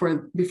time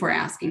before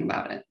asking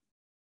about it.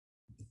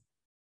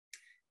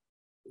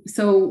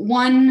 So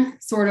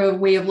one sort of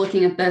way of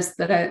looking at this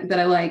that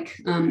I like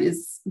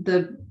is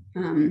the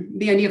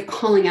idea of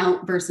calling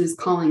out versus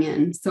calling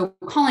in. So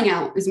calling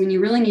out is when you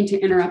really need to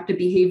interrupt a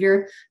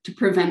behavior to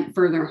prevent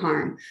further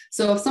harm.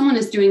 So if someone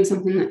is doing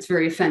something that's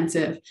very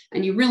offensive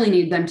and you really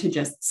need them to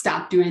just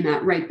stop doing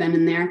that right then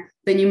and there,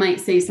 then you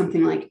might say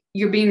something like,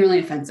 you're being really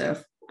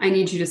offensive. I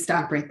need you to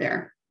stop right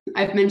there.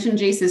 I've mentioned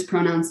Jace's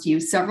pronouns to you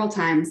several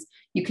times.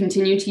 You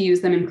continue to use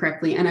them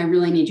incorrectly, and I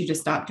really need you to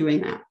stop doing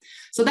that.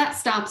 So that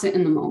stops it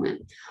in the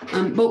moment.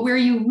 But where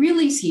you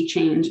really see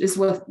change is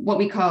with what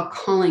we call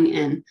calling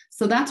in.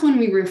 So that's when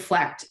we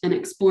reflect and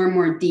explore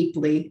more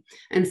deeply.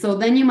 And so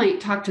then you might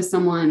talk to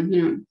someone,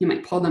 you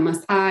might pull them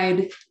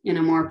aside in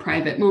a more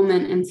private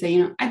moment and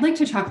say, I'd like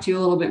to talk to you a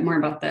little bit more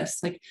about this.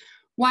 Like,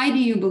 why do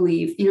you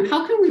believe,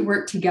 how can we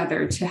work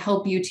together to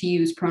help you to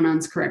use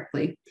pronouns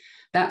correctly?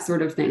 That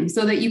sort of thing,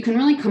 so that you can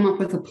really come up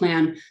with a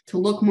plan to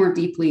look more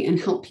deeply and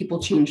help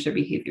people change their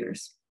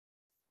behaviors.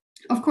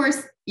 Of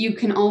course, you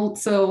can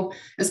also,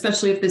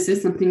 especially if this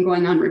is something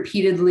going on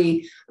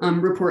repeatedly,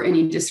 report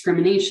any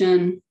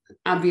discrimination.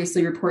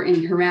 obviously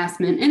reporting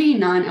harassment, any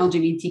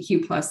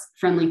non-LGBTQ plus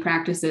friendly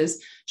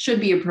practices should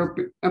be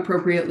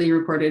appropriately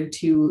reported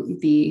to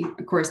the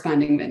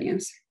corresponding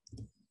venues.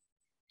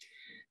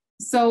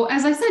 So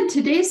as I said,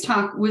 today's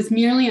talk was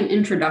merely an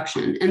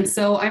introduction. And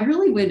so I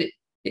really would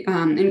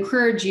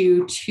encourage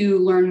you to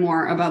learn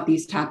more about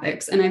these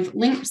topics. And I've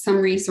linked some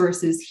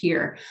resources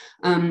here.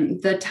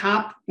 The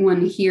top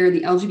one here,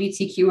 the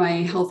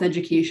LGBTQIA Health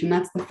Education,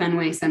 that's the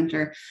Fenway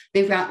Center.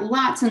 They've got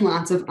lots and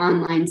lots of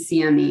online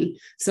CME.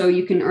 So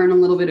you can earn a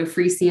little bit of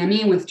free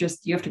CME with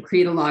just, you have to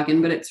create a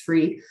login, but it's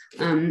free,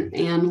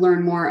 and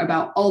learn more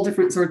about all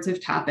different sorts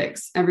of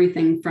topics,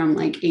 everything from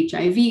like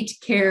HIV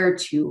care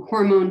to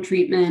hormone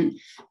treatment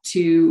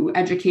to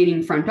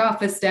educating front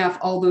office staff,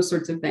 all those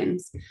sorts of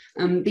things.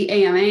 The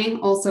AMA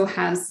also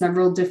has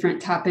several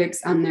different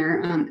topics on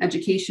their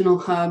educational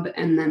hub,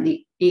 and then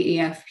the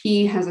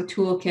AAFP has a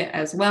toolkit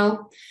as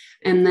well.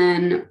 And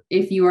then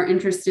if you are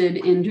interested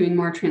in doing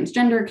more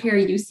transgender care,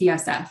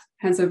 UCSF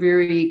has a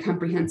very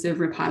comprehensive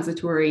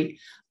repository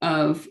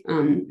of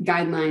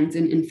guidelines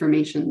and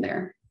information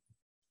there.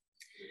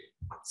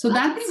 So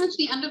that's pretty much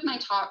the end of my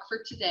talk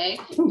for today.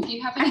 If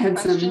you have any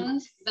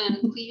questions, then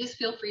please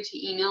feel free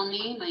to email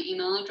me. My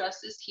email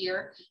address is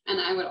here. And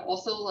I would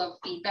also love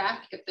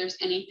feedback if there's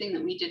anything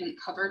that we didn't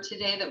cover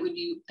today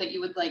that you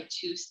would like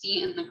to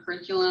see in the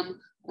curriculum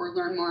or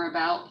learn more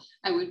about.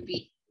 I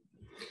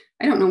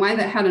don't know why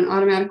that had an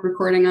automatic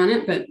recording on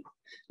it, but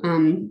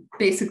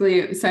basically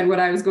it said what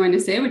I was going to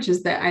say, which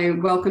is that I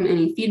welcome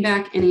any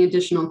feedback, any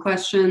additional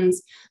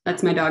questions.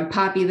 That's my dog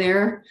Poppy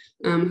there,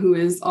 who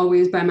is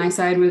always by my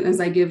side as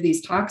I give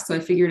these talks. So I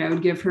figured I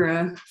would give her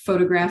a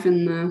photograph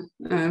in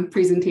the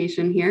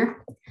presentation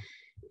here.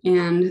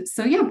 And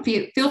so, yeah,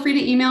 feel free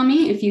to email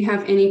me if you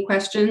have any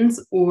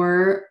questions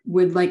or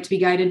would like to be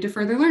guided to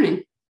further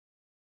learning.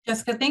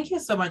 Jessica, thank you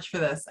so much for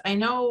this. I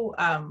know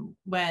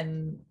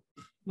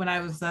when I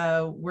was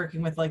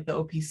working with like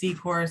the OPC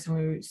course and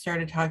we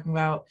started talking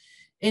about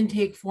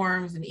intake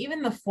forms and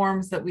even the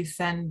forms that we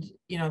send,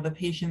 the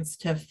patients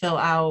to fill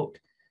out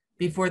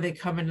before they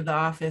come into the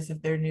office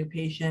if they're new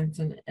patients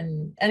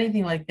and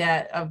anything like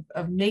that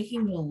of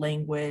making the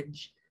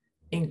language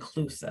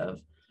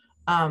inclusive.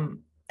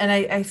 And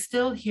I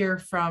still hear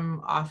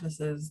from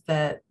offices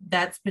that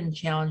that's been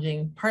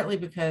challenging, partly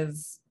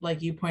because,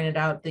 like you pointed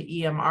out,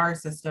 the EMR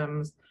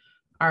systems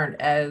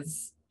aren't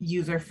as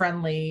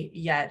user-friendly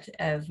yet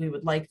as we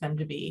would like them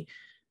to be.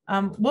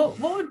 What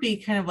would be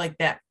kind of like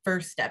that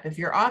first step? If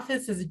your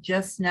office is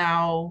just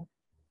now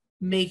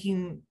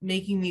making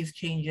these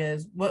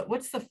changes,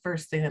 what's the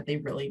first thing that they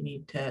really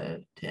need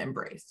to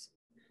embrace?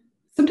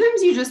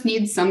 Sometimes you just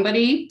need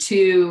somebody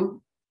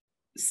to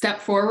step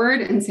forward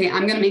and say,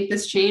 I'm going to make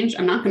this change.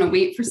 I'm not going to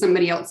wait for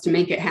somebody else to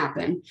make it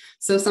happen.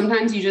 So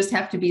sometimes you just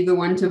have to be the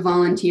one to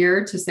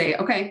volunteer to say,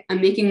 okay,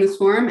 I'm making this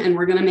form and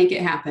we're going to make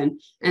it happen,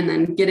 and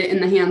then get it in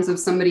the hands of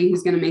somebody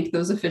who's going to make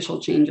those official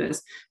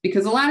changes.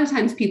 Because a lot of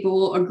times people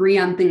will agree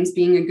on things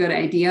being a good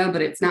idea,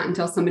 but it's not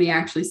until somebody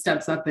actually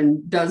steps up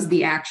and does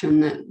the action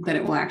that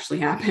it will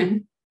actually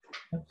happen.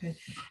 Okay.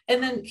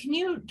 And then can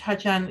you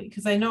touch on,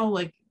 because I know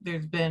like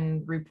there's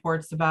been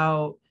reports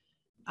about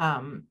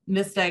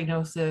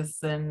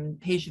misdiagnosis and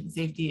patient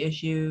safety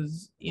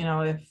issues,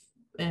 if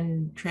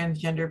in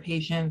transgender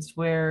patients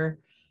where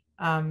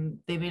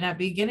they may not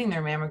be getting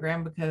their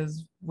mammogram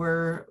because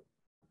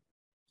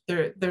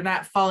they're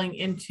not falling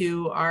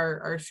into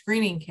our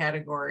screening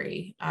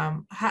category.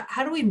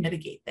 How do we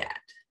mitigate that?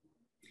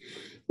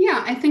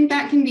 Yeah, I think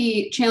that can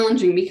be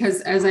challenging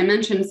because, as I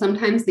mentioned,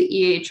 sometimes the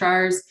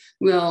EHRs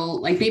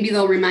will, maybe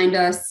they'll remind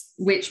us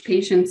which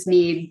patients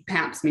need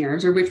pap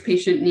smears or which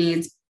patient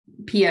needs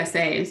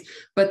PSAs,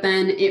 but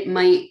then it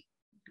might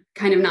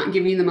kind of not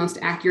give you the most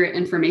accurate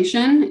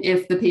information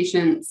if the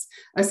patient's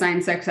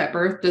assigned sex at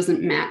birth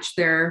doesn't match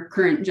their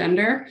current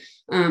gender,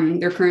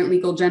 their current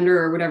legal gender,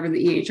 or whatever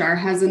the EHR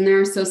has in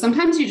there. So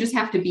sometimes you just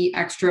have to be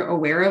extra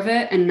aware of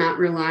it and not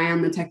rely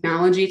on the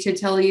technology to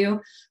tell you,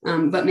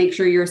 but make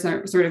sure you're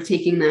sort of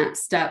taking that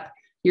step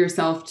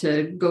yourself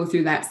to go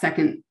through that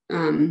second,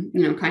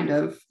 kind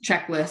of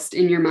checklist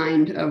in your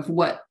mind of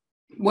what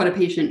a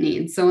patient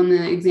needs. So in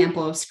the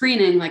example of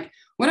screening,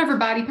 whatever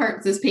body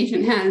parts this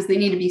patient has, they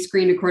need to be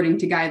screened according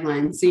to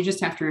guidelines. So you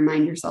just have to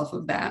remind yourself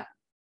of that.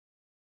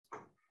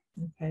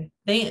 Okay.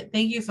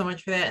 Thank you so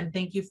much for that. And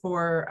thank you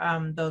for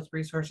those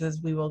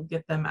resources. We will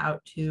get them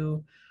out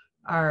to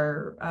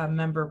our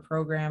member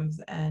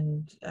programs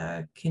and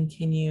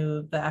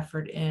continue the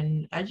effort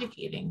in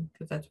educating,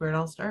 because that's where it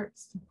all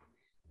starts.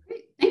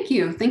 Great. Thank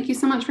you. Thank you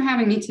so much for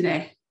having me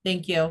today.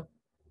 Thank you.